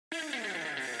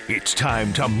It's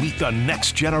time to meet the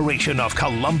next generation of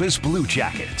Columbus Blue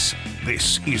Jackets.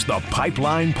 This is the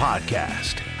Pipeline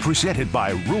Podcast, presented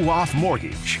by Ruoff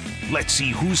Mortgage. Let's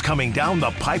see who's coming down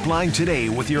the pipeline today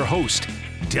with your host,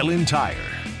 Dylan Tyrer.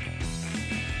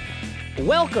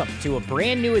 Welcome to a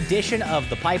brand new edition of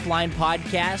the Pipeline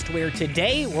Podcast, where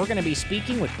today we're going to be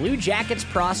speaking with Blue Jackets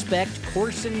prospect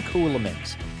Corson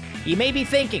Ceulemans. You may be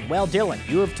thinking, well, Dylan,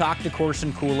 you have talked to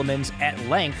Corson Ceulemans at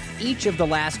length each of the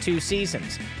last two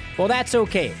seasons. Well, that's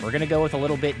okay. We're going to go with a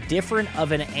little bit different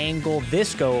of an angle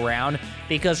this go-around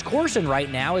because Corson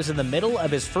right now is in the middle of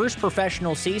his first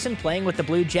professional season playing with the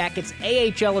Blue Jackets'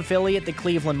 AHL affiliate, the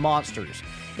Cleveland Monsters.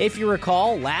 If you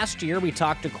recall, last year we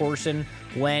talked to Corson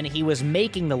when he was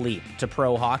making the leap to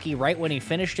pro hockey, right when he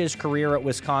finished his career at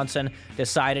Wisconsin,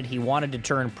 decided he wanted to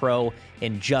turn pro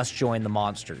and just join the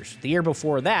Monsters. The year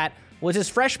before that was his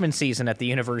freshman season at the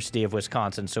University of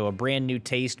Wisconsin, so a brand new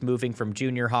taste moving from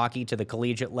junior hockey to the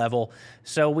collegiate level.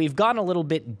 So we've gone a little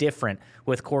bit different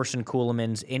with Corson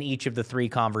Ceulemans in each of the three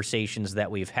conversations that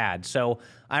we've had. So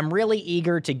I'm really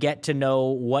eager to get to know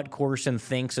what Corson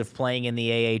thinks of playing in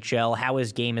the AHL, how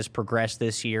his game has progressed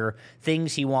this year,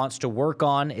 things he wants to work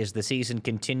on as the season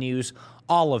continues,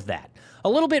 all of that. A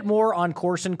little bit more on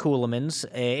Corson Ceulemans.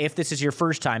 If this is your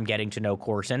first time getting to know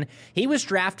Corson, he was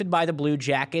drafted by the Blue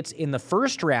Jackets in the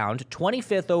first round,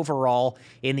 25th overall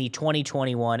in the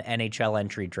 2021 NHL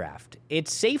entry draft.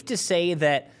 It's safe to say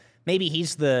that maybe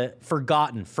he's the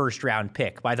forgotten first-round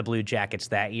pick by the Blue Jackets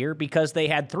that year because they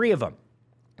had three of them.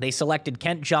 They selected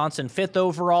Kent Johnson 5th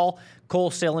overall,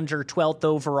 Cole Sillinger 12th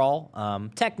overall,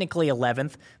 technically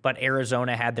 11th, but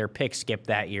Arizona had their pick skipped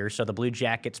that year, so the Blue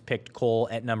Jackets picked Cole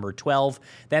at number 12.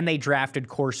 Then they drafted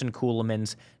Corson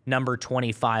Ceulemans, number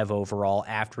 25 overall,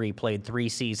 after he played 3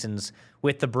 seasons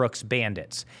with the Brooks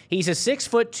Bandits. He's a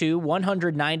 6'2",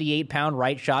 198-pound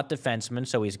right-shot defenseman,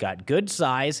 so he's got good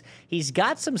size. He's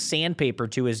got some sandpaper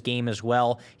to his game as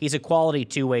well. He's a quality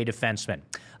two-way defenseman.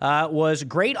 Was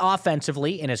great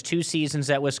offensively in his 2 seasons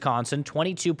at Wisconsin,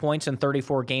 22 points in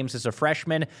 34 games as a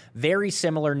freshman, very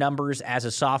similar numbers as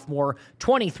a sophomore,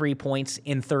 23 points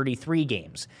in 33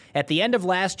 games. At the end of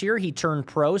last year, he turned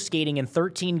pro, skating in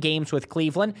 13 games with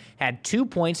Cleveland, had 2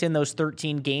 points in those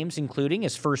 13 games, including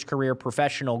his first career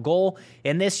professional goal,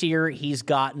 and this year he's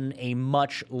gotten a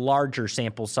much larger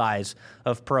sample size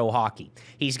of pro hockey.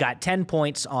 He's got 10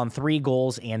 points on 3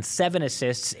 goals and 7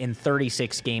 assists in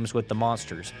 36 games with the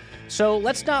Monsters. So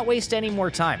let's not waste any more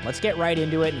time. Let's get right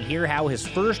into it and hear how his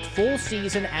first full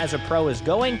season as a pro is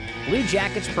going. Blue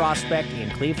Jackets prospect and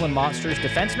Cleveland Monsters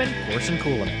defenseman, Corson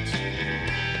Ceulemans.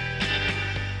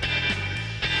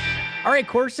 All right,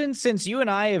 Corson, since you and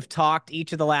I have talked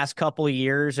each of the last couple of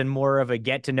years in more of a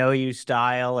get-to-know-you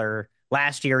style, or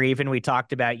last year even, we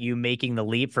talked about you making the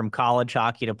leap from college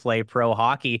hockey to play pro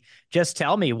hockey. Just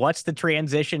tell me, what's the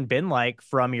transition been like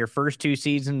from your first 2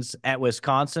 seasons at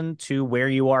Wisconsin to where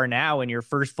you are now in your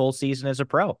first full season as a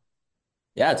pro?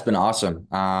 Yeah, it's been awesome.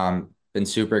 Been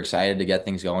super excited to get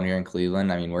things going here in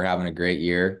Cleveland. I mean, we're having a great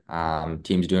year.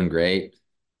 Team's doing great.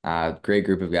 Great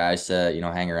group of guys to,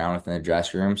 hang around with in the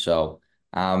dressing room. So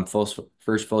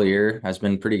first full year has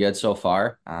been pretty good so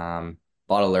far. A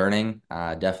lot of learning,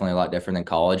 definitely a lot different than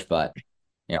college, but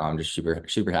I'm just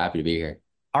super happy to be here.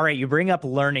 All right, you bring up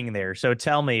learning there. So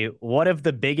tell me, what have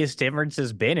the biggest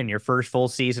differences been in your first full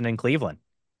season in Cleveland?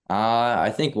 I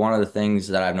think one of the things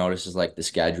that I've noticed is like the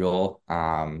schedule.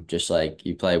 Just like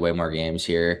you play way more games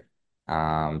here.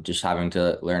 Just having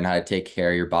to learn how to take care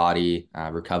of your body,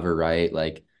 recover right,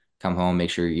 like come home, make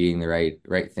sure you're eating the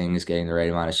right things, getting the right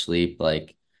amount of sleep.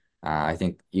 Like I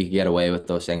think you can get away with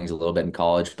those things a little bit in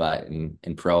college, but in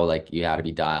pro, like you have to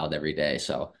be dialed every day.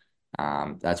 So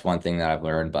that's one thing that I've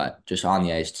learned, but just on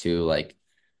the ice too, like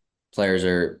players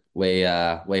are way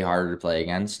harder to play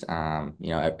against.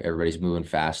 Everybody's moving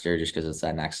faster just because it's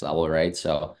that next level, right?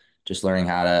 So just learning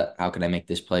how can I make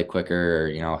this play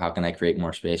quicker, or, how can I create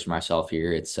more space for myself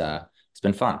here? It's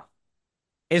been fun.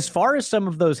 As far as some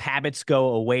of those habits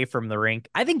go away from the rink,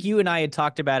 I think you and I had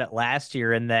talked about it last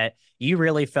year in that you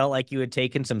really felt like you had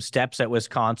taken some steps at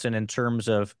Wisconsin in terms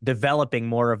of developing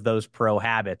more of those pro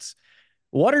habits.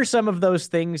 What are some of those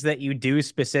things that you do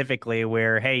specifically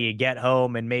where, hey, you get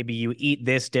home and maybe you eat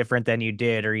this different than you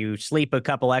did, or you sleep a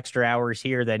couple extra hours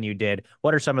here than you did?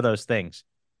 What are some of those things?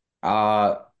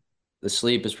 The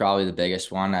sleep is probably the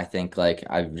biggest one. I think like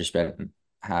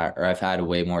I've had a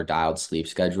way more dialed sleep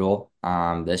schedule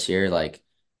this year. Like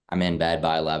I'm in bed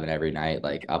by 11 every night,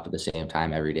 like up at the same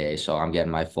time every day. So I'm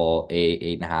getting my full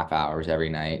 8.5 hours every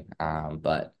night.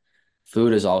 But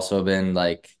food has also been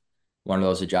like one of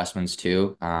those adjustments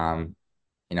too. I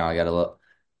got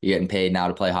you're getting paid now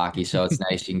to play hockey, so it's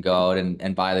nice you can go out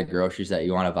and buy the groceries that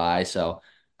you want to buy. So,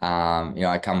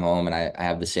 I come home and I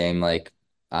have the same like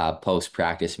post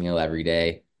practice meal every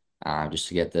day, just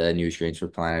to get the nutrients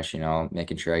replenished.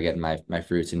 Making sure I get my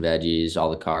fruits and veggies, all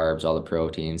the carbs, all the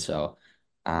protein. So,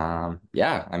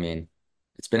 yeah, I mean,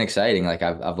 it's been exciting. Like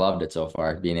I've loved it so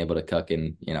far, being able to cook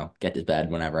and get to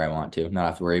bed whenever I want to, not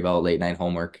have to worry about late night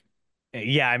homework.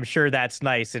 Yeah, I'm sure that's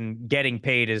nice, and getting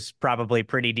paid is probably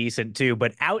pretty decent too.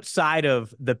 But outside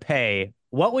of the pay,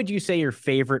 what would you say your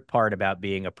favorite part about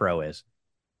being a pro is?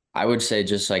 I would say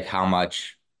just like how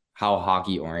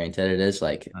hockey oriented it is.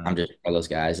 Like I'm just one of those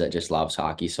guys that just loves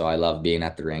hockey. So I love being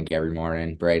at the rink every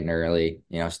morning, bright and early,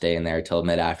 staying there till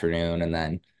mid-afternoon and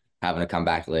then having to come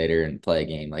back later and play a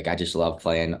game. Like I just love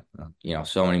playing,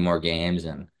 so many more games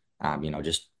and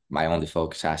just my only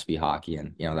focus has to be hockey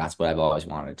and that's what I've always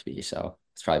wanted it to be. So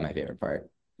it's probably my favorite part.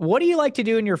 What do you like to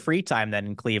do in your free time then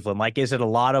in Cleveland? Like, is it a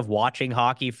lot of watching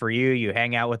hockey for you? You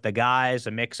hang out with the guys,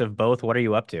 a mix of both. What are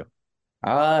you up to?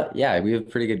 Yeah, we have a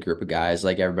pretty good group of guys.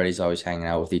 Like everybody's always hanging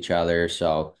out with each other.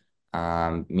 So,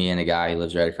 me and a guy who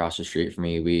lives right across the street from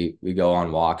me, we go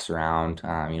on walks around,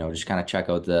 just kind of check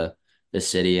out the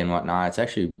city and whatnot. It's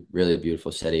actually really a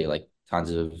beautiful city, like tons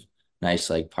of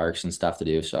nice like parks and stuff to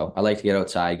do. So I like to get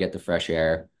outside, get the fresh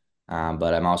air.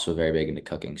 But I'm also very big into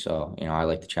cooking. So, I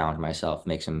like to challenge myself,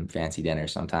 make some fancy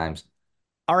dinners sometimes.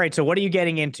 All right, so what are you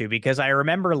getting into? Because I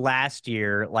remember last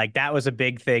year, like that was a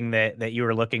big thing that you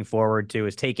were looking forward to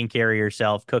is taking care of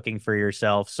yourself, cooking for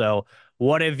yourself. So,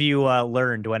 what have you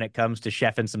learned when it comes to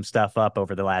chefing some stuff up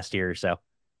over the last year or so?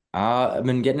 I've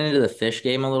been getting into the fish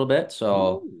game a little bit.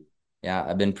 So Ooh. yeah,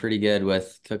 I've been pretty good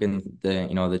with cooking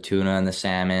the tuna and the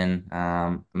salmon.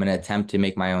 I'm gonna attempt to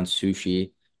make my own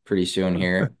sushi pretty soon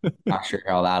here. Not sure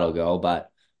how that'll go, but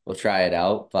we'll try it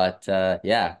out. But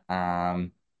yeah,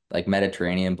 like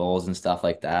Mediterranean bowls and stuff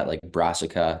like that, like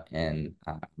Brassica in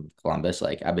Columbus.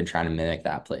 Like I've been trying to mimic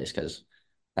that place because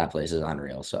that place is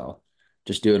unreal. So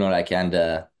just doing what I can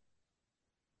to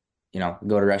go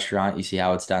to a restaurant, you see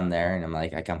how it's done there, and I'm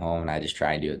like, I come home and I just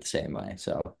try and do it the same way.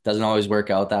 So it doesn't always work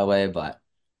out that way, but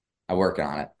I'm working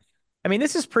on it. I mean,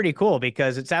 this is pretty cool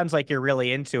because it sounds like you're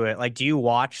really into it. Like, do you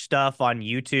watch stuff on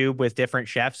YouTube with different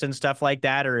chefs and stuff like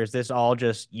that? Or is this all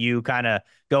just you kind of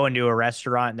going to a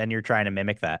restaurant and then you're trying to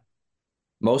mimic that?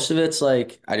 Most of it's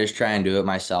like I just try and do it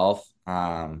myself.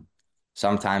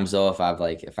 Sometimes though,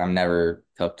 if I'm never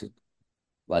cooked,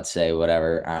 let's say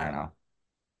whatever, I don't know,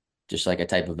 just like a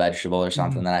type of vegetable or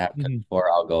something Mhm. that I haven't cooked Mhm.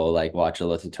 before, I'll go like watch a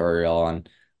little tutorial on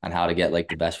how to get like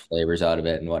the best flavors out of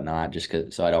it and whatnot, just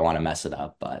cause so I don't want to mess it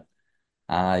up. But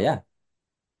yeah,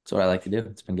 that's what I like to do.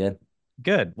 It's been good.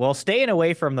 Good. Well, staying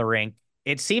away from the rink,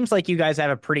 it seems like you guys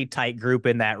have a pretty tight group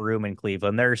in that room in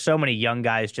Cleveland. There are so many young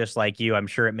guys just like you. I'm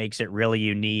sure it makes it really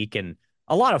unique and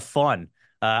a lot of fun.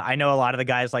 I know a lot of the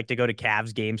guys like to go to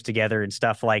Cavs games together and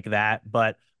stuff like that.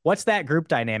 But what's that group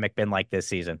dynamic been like this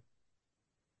season?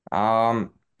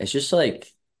 It's just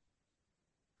like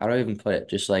how do I even put it?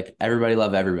 Just like everybody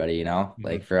love everybody, like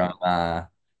Mhm. from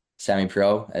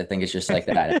semi-pro. I think it's just like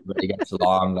that. Everybody gets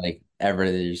along, like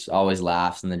everybody there's always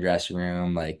laughs in the dressing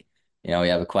room. Like, we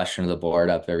have a question of the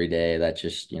board up every day that's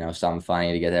just, something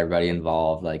funny to get everybody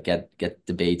involved, like get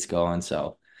debates going.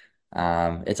 So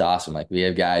it's awesome. Like we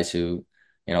have guys who,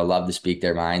 love to speak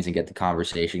their minds and get the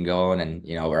conversation going. And,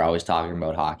 we're always talking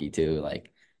about hockey too.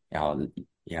 Like,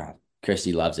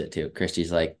 Christy loves it too.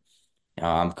 Christy's like,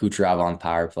 I'm Kucherov on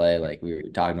power play. Like we were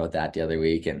talking about that the other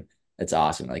week, and it's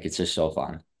awesome. Like it's just so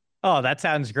fun. Oh, that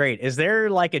sounds great. Is there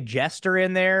like a jester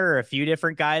in there or a few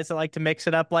different guys that like to mix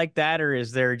it up like that? Or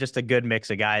is there just a good mix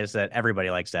of guys that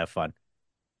everybody likes to have fun?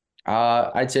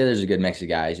 I'd say there's a good mix of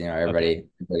guys. Okay. Everybody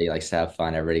likes to have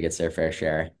fun. Everybody gets their fair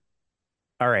share.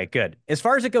 All right, good. As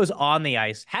far as it goes on the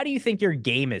ice, how do you think your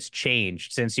game has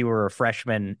changed since you were a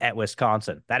freshman at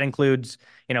Wisconsin? That includes,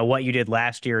 what you did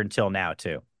last year until now,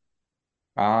 too.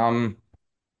 Um,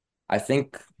 I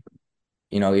think,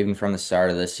 even from the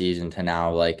start of this season to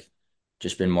now, like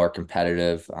just been more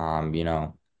competitive.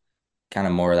 Kind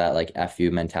of more of that like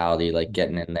FU mentality, like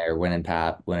getting in there, winning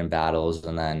battles,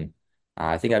 and then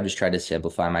I think I've just tried to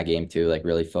simplify my game too, like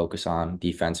really focus on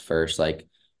defense first, like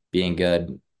being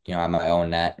good, at my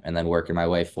own net, and then working my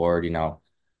way forward.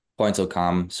 Points will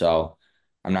come, so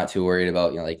I'm not too worried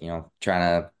about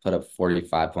trying to put up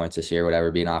 45 points this year,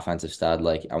 whatever, be an offensive stud.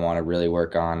 Like I want to really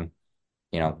work on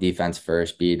defense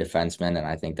first, be a defenseman, and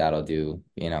I think that'll do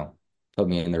put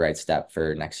me in the right step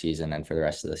for next season and for the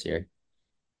rest of this year.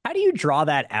 How do you draw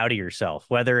that out of yourself,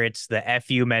 whether it's the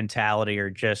FU mentality or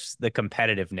just the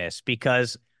competitiveness?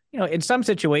 Because, in some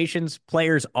situations,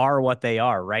 players are what they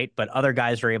are, right? But other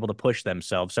guys are able to push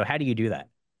themselves. So how do you do that?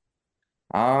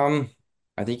 Um,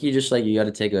 I think you just like you got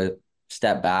to take a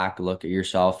step back, look at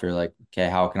yourself. You're like, okay,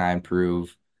 how can I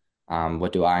improve?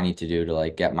 What do I need to do to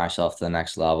like get myself to the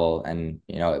next level? And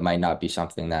it might not be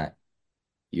something that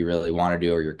you really want to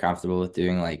do or you're comfortable with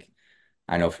doing. Like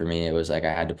I know for me, it was like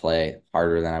I had to play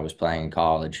harder than I was playing in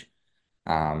college.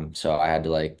 So I had to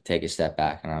like take a step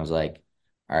back and I was like,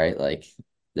 all right, like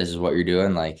this is what you're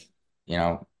doing. Like, you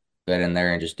know, get in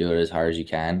there and just do it as hard as you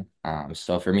can.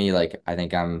 So for me, like I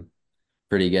think I'm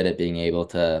pretty good at being able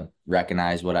to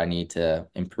recognize what I need to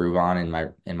improve on in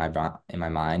my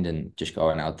mind and just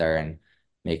going out there and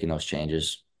making those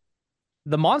changes.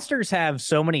 The Monsters have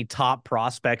so many top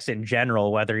prospects in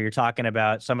general, whether you're talking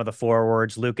about some of the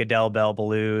forwards, Luca Del Bel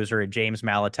Belluz or James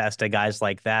Malatesta, guys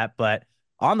like that. But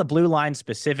on the blue line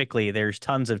specifically, there's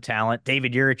tons of talent.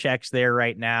 David Juracek's there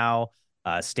right now.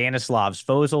 Stanislav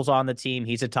Svozel's on the team.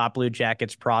 He's a top Blue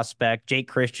Jackets prospect. Jake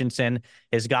Christensen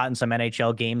has gotten some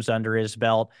NHL games under his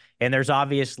belt. And there's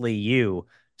obviously you.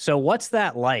 So what's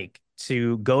that like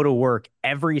to go to work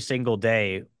every single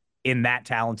day in that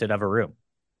talented of a room?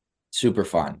 Super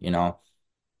fun, you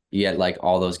get like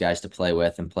all those guys to play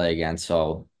with and play against.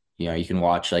 So, you can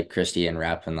watch like Christie and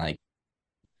Rep and like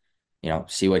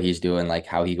see what he's doing, like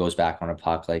how he goes back on a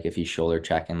puck, like if he's shoulder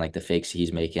checking, like the fakes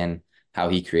he's making, how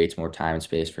he creates more time and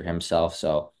space for himself.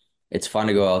 So it's fun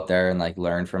to go out there and like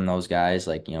learn from those guys,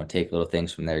 like, take little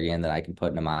things from their game that I can put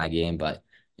into my game, but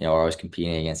we're always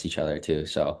competing against each other too.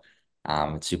 So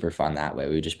it's super fun that way.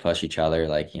 We just push each other,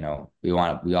 like, we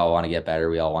all want to get better.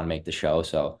 We all want to make the show.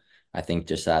 So I think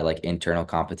just that like internal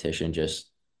competition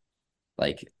just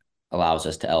like allows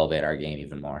us to elevate our game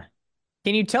even more.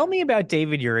 Can you tell me about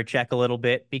David Juracek a little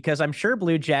bit? Because I'm sure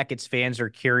Blue Jackets fans are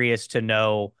curious to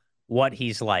know what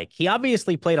he's like. He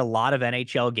obviously played a lot of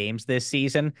NHL games this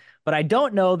season, but I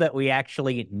don't know that we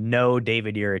actually know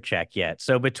David Juracek yet.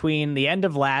 So between the end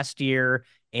of last year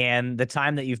and the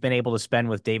time that you've been able to spend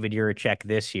with David Juracek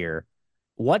this year,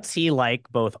 what's he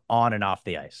like both on and off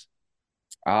the ice?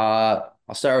 I'll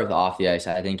start with off the ice.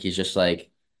 I think he's just like,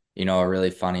 a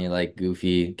really funny, like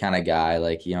goofy kind of guy.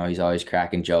 Like, he's always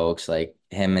cracking jokes. Like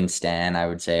him and Stan, I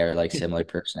would say, are like similar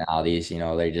personalities.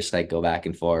 They just like go back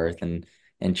and forth and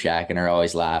check and are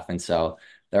always laughing. So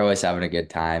they're always having a good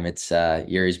time. It's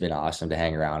Yuri's been awesome to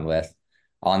hang around with.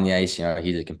 On the ice,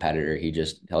 he's a competitor.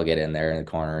 He'll get in there in the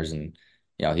corners and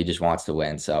he just wants to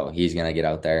win. So he's gonna get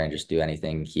out there and just do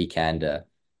anything he can to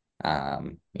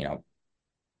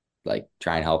like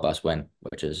try and help us win,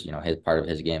 which is, his part of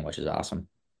his game, which is awesome.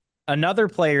 Another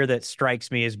player that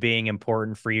strikes me as being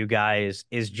important for you guys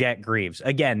is Jet Greaves.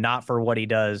 Again, not for what he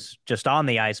does just on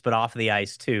the ice, but off the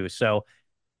ice too. So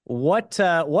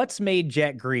what's made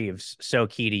Jet Greaves so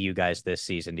key to you guys this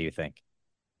season, do you think?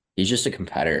 He's just a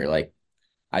competitor. Like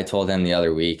I told him the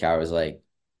other week, I was like,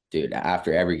 dude,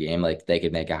 after every game, like they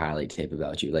could make a highlight tape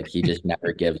about you. Like he just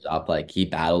never gives up. Like he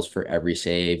battles for every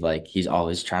save. Like he's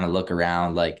always trying to look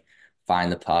around, like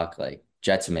find the puck. Like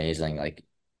Jet's amazing. Like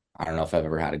I don't know if I've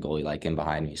ever had a goalie like him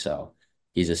behind me. So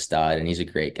he's a stud and he's a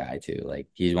great guy too. Like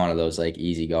he's one of those like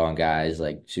easygoing guys,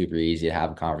 like super easy to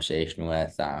have a conversation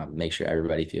with, make sure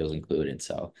everybody feels included.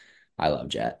 So I love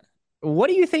Jet. What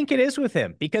do you think it is with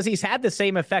him? Because he's had the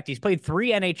same effect. He's played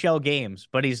 3 NHL games,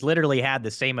 but he's literally had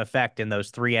the same effect in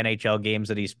those 3 NHL games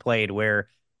that he's played, where,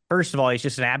 first of all, he's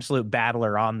just an absolute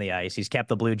battler on the ice. He's kept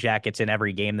the Blue Jackets in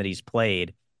every game that he's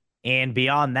played. And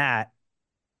beyond that,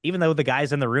 even though the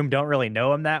guys in the room don't really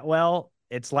know him that well,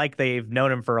 it's like they've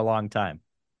known him for a long time.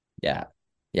 Yeah.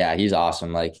 Yeah, he's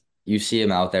awesome. Like you see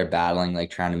him out there battling,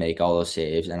 like trying to make all those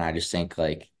saves. And I just think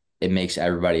like it makes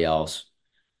everybody else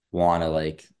want to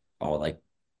like, oh, like,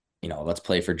 let's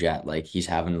play for Jet. Like he's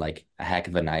having like a heck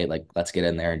of a night. Like let's get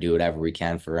in there and do whatever we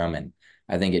can for him. And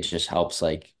I think it just helps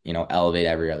like, elevate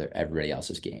everybody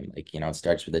else's game. Like, it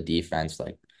starts with the defense.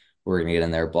 Like we're gonna get in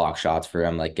there, block shots for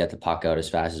him, like get the puck out as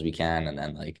fast as we can. And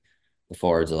then like the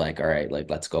forwards are like, all right, like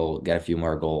let's go get a few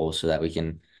more goals so that we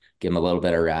can give him a little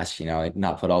bit of rest, like,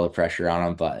 not put all the pressure on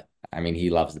him. But I mean,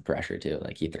 he loves the pressure too.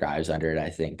 Like he thrives under it.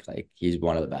 I think like he's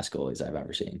one of the best goalies I've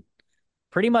ever seen.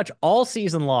 Pretty much all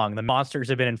season long, the Monsters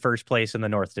have been in first place in the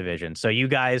North Division. So you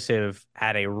guys have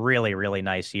had a really, really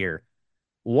nice year.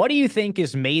 What do you think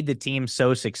has made the team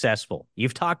so successful?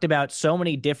 You've talked about so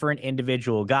many different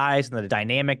individual guys and the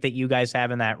dynamic that you guys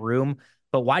have in that room,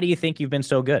 but why do you think you've been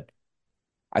so good?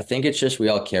 I think it's just we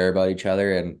all care about each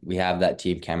other and we have that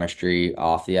team chemistry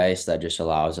off the ice that just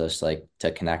allows us like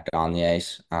to connect on the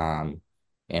ice. And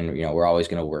we're always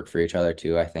going to work for each other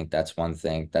too. I think that's one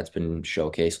thing that's been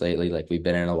showcased lately. Like we've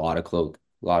been in a lot of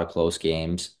close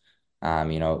games.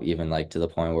 Even like to the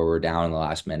point where we're down in the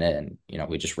last minute and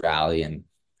we just rally and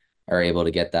are able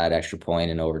to get that extra point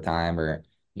in overtime or,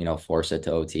 force it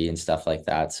to OT and stuff like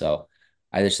that. So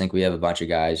I just think we have a bunch of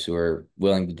guys who are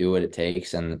willing to do what it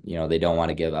takes and, they don't want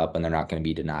to give up and they're not going to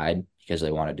be denied because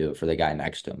they want to do it for the guy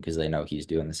next to him because they know he's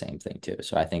doing the same thing too.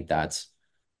 So I think that's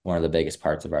one of the biggest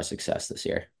parts of our success this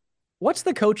year. What's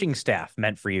the coaching staff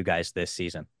meant for you guys this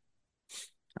season?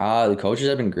 The coaches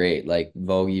have been great. Like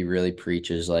Vogie really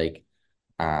preaches like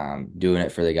doing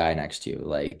it for the guy next to you.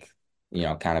 Like,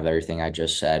 kind of everything I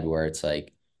just said where it's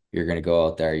like you're gonna go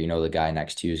out there, the guy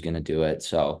next to you is gonna do it.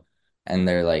 So and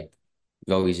they're like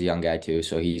Vogie's a young guy too,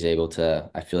 so he's able to,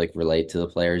 I feel like, relate to the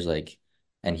players, like,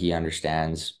 and he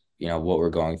understands, what we're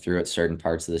going through at certain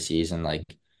parts of the season.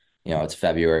 Like, it's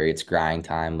February, it's grind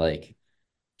time. Like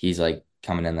he's like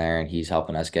coming in there and he's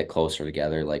helping us get closer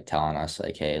together, like telling us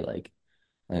like, hey, like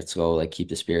let's go, like keep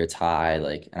the spirits high.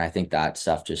 Like, and I think that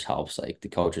stuff just helps. Like the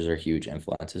coaches are huge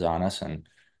influences on us. And,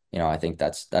 I think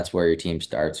that's where your team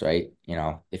starts, right?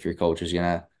 If your coach is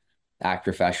gonna act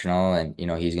professional and,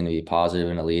 he's gonna be positive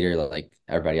and a leader, like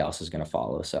everybody else is gonna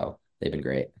follow. So they've been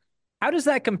great. How does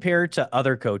that compare to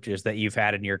other coaches that you've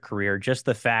had in your career? Just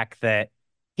the fact that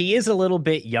he is a little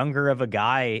bit younger of a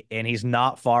guy and he's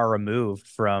not far removed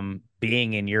from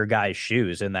being in your guys'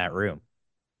 shoes in that room.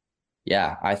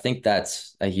 Yeah, I think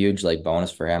that's a huge like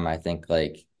bonus for him. I think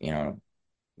like,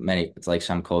 it's like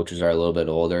some coaches are a little bit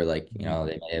older, like,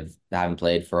 they may haven't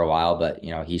played for a while, but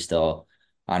he still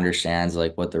understands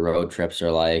like what the road trips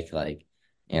are like,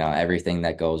 everything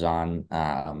that goes on,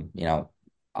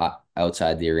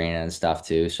 outside the arena and stuff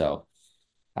too. So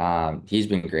he's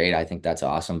been great. I think that's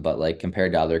awesome. But like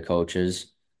compared to other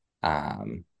coaches,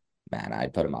 man,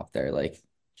 I'd put him up there. Like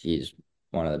he's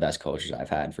one of the best coaches I've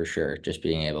had for sure. Just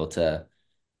being able to,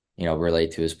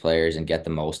 relate to his players and get the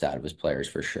most out of his players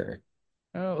for sure.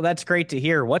 Oh, that's great to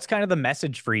hear. What's kind of the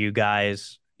message for you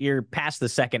guys? You're past the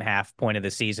second half point of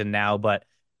the season now, but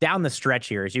down the stretch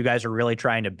here, as you guys are really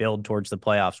trying to build towards the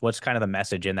playoffs, what's kind of the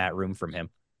message in that room from him?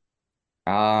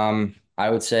 I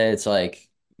would say it's like,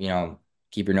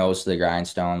 keep your nose to the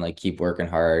grindstone, like keep working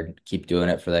hard, keep doing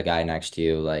it for the guy next to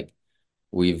you. Like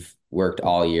we've worked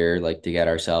all year, like to get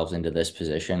ourselves into this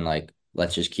position. Like,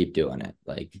 let's just keep doing it.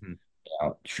 Like,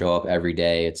 show up every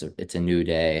day. It's a new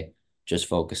day. Just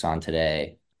focus on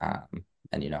today.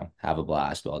 And, have a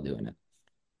blast while doing it.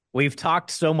 We've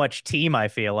talked so much team, I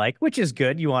feel like, which is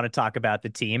good. You want to talk about the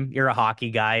team. You're a hockey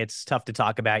guy. It's tough to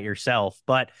talk about yourself.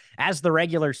 But as the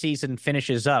regular season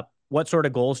finishes up, what sort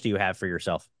of goals do you have for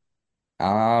yourself?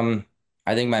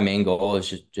 I think my main goal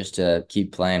is just to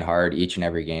keep playing hard each and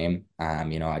every game.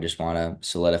 I just want to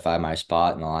solidify my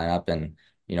spot in the lineup and,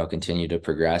 continue to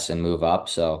progress and move up.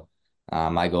 So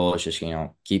my goal is just,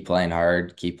 keep playing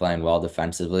hard, keep playing well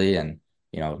defensively and,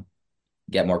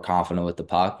 get more confident with the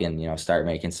puck and, start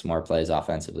making some more plays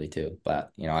offensively too.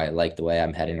 But, I like the way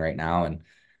I'm heading right now and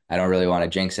I don't really want to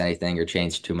jinx anything or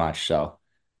change too much. So,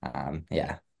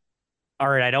 yeah. All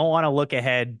right. I don't want to look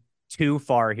ahead too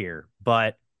far here,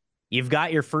 but you've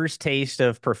got your first taste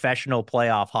of professional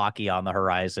playoff hockey on the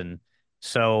horizon.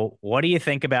 So what do you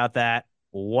think about that?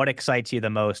 What excites you the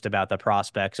most about the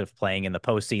prospects of playing in the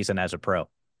postseason as a pro?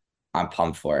 I'm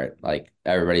pumped for it. Like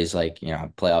everybody's like,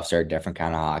 playoffs are a different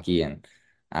kind of hockey. And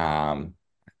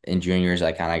in juniors,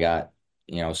 I kind of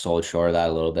got, sold short of that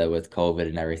a little bit with COVID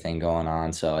and everything going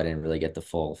on. So I didn't really get the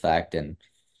full effect and,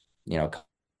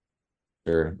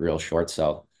 they're real short.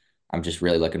 So I'm just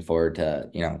really looking forward to,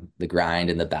 the grind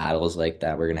and the battles like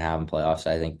that we're going to have in playoffs.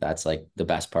 I think that's like the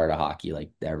best part of hockey. Like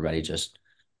everybody just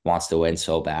wants to win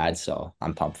so bad. So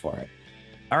I'm pumped for it.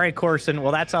 All right, Corson.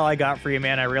 Well, that's all I got for you,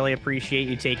 man. I really appreciate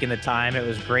you taking the time. It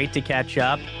was great to catch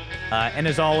up. And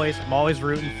as always, I'm always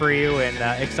rooting for you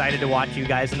and excited to watch you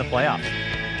guys in the playoffs.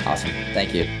 Awesome.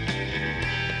 Thank you.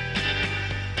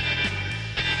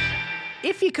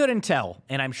 If you couldn't tell,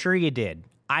 and I'm sure you did,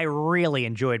 I really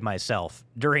enjoyed myself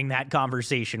during that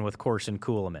conversation with Corson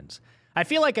Ceulemans. I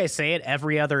feel like I say it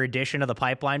every other edition of the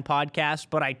Pipeline podcast,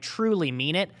 but I truly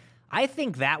mean it. I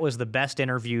think that was the best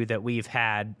interview that we've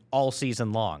had all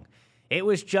season long. It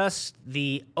was just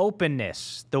the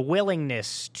openness, the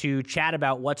willingness to chat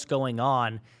about what's going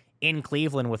on in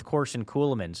Cleveland with Corson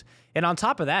Ceulemans. And on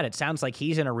top of that, it sounds like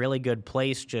he's in a really good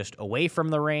place just away from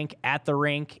the rink, at the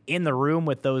rink, in the room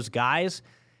with those guys.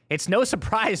 It's no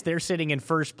surprise they're sitting in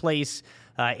first place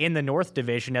in the North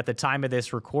Division at the time of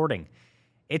this recording.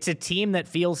 It's a team that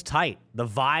feels tight. The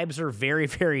vibes are very,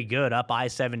 very good up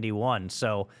I-71.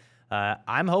 So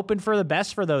I'm hoping for the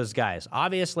best for those guys.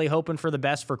 Obviously hoping for the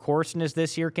best for Corson as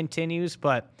this year continues,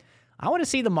 but I want to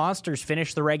see the Monsters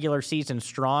finish the regular season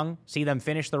strong, see them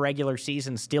finish the regular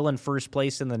season still in first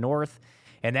place in the North,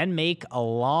 and then make a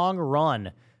long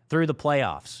run through the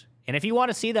playoffs. And if you want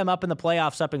to see them up in the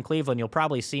playoffs up in Cleveland, you'll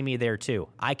probably see me there too.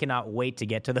 I cannot wait to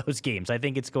get to those games. I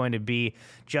think it's going to be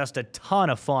just a ton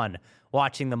of fun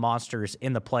watching the Monsters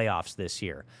in the playoffs this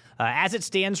year. As it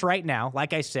stands right now,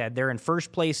 like I said, they're in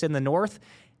first place in the North.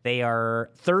 They are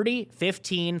 30,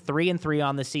 15, 3-3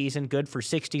 on the season, good for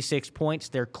 66 points.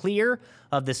 They're clear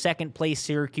of the second place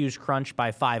Syracuse crunch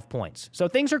by 5 points. So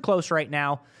things are close right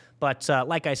now, but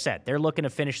like I said, they're looking to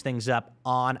finish things up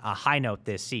on a high note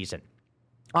this season.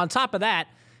 On top of that,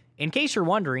 in case you're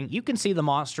wondering, you can see the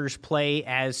Monsters play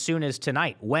as soon as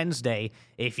tonight, Wednesday,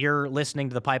 if you're listening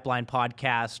to the Pipeline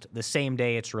podcast the same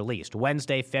day it's released,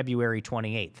 Wednesday, February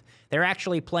 28th. They're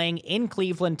actually playing in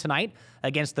Cleveland tonight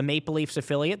against the Maple Leafs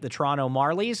affiliate, the Toronto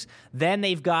Marlies. Then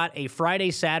they've got a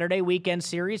Friday-Saturday weekend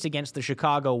series against the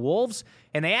Chicago Wolves,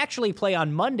 and they actually play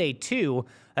on Monday, too,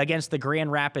 against the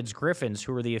Grand Rapids Griffins,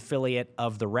 who are the affiliate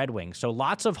of the Red Wings. So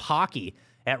lots of hockey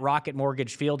at Rocket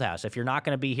Mortgage Fieldhouse. If you're not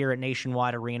going to be here at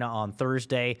Nationwide Arena on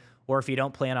Thursday, or if you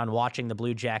don't plan on watching the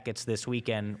Blue Jackets this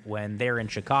weekend when they're in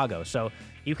Chicago. So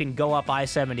you can go up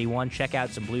I-71, check out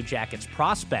some Blue Jackets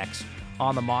prospects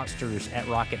on the Monsters at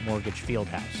Rocket Mortgage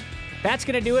Fieldhouse. That's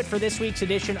going to do it for this week's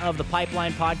edition of the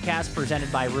Pipeline Podcast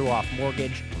presented by Ruoff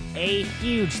Mortgage. A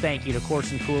huge thank you to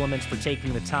Corson Ceulemans for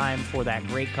taking the time for that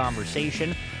great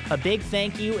conversation. A big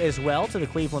thank you as well to the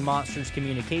Cleveland Monsters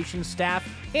communications staff.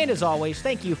 And as always,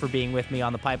 thank you for being with me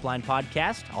on the Pipeline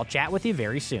Podcast. I'll chat with you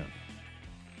very soon.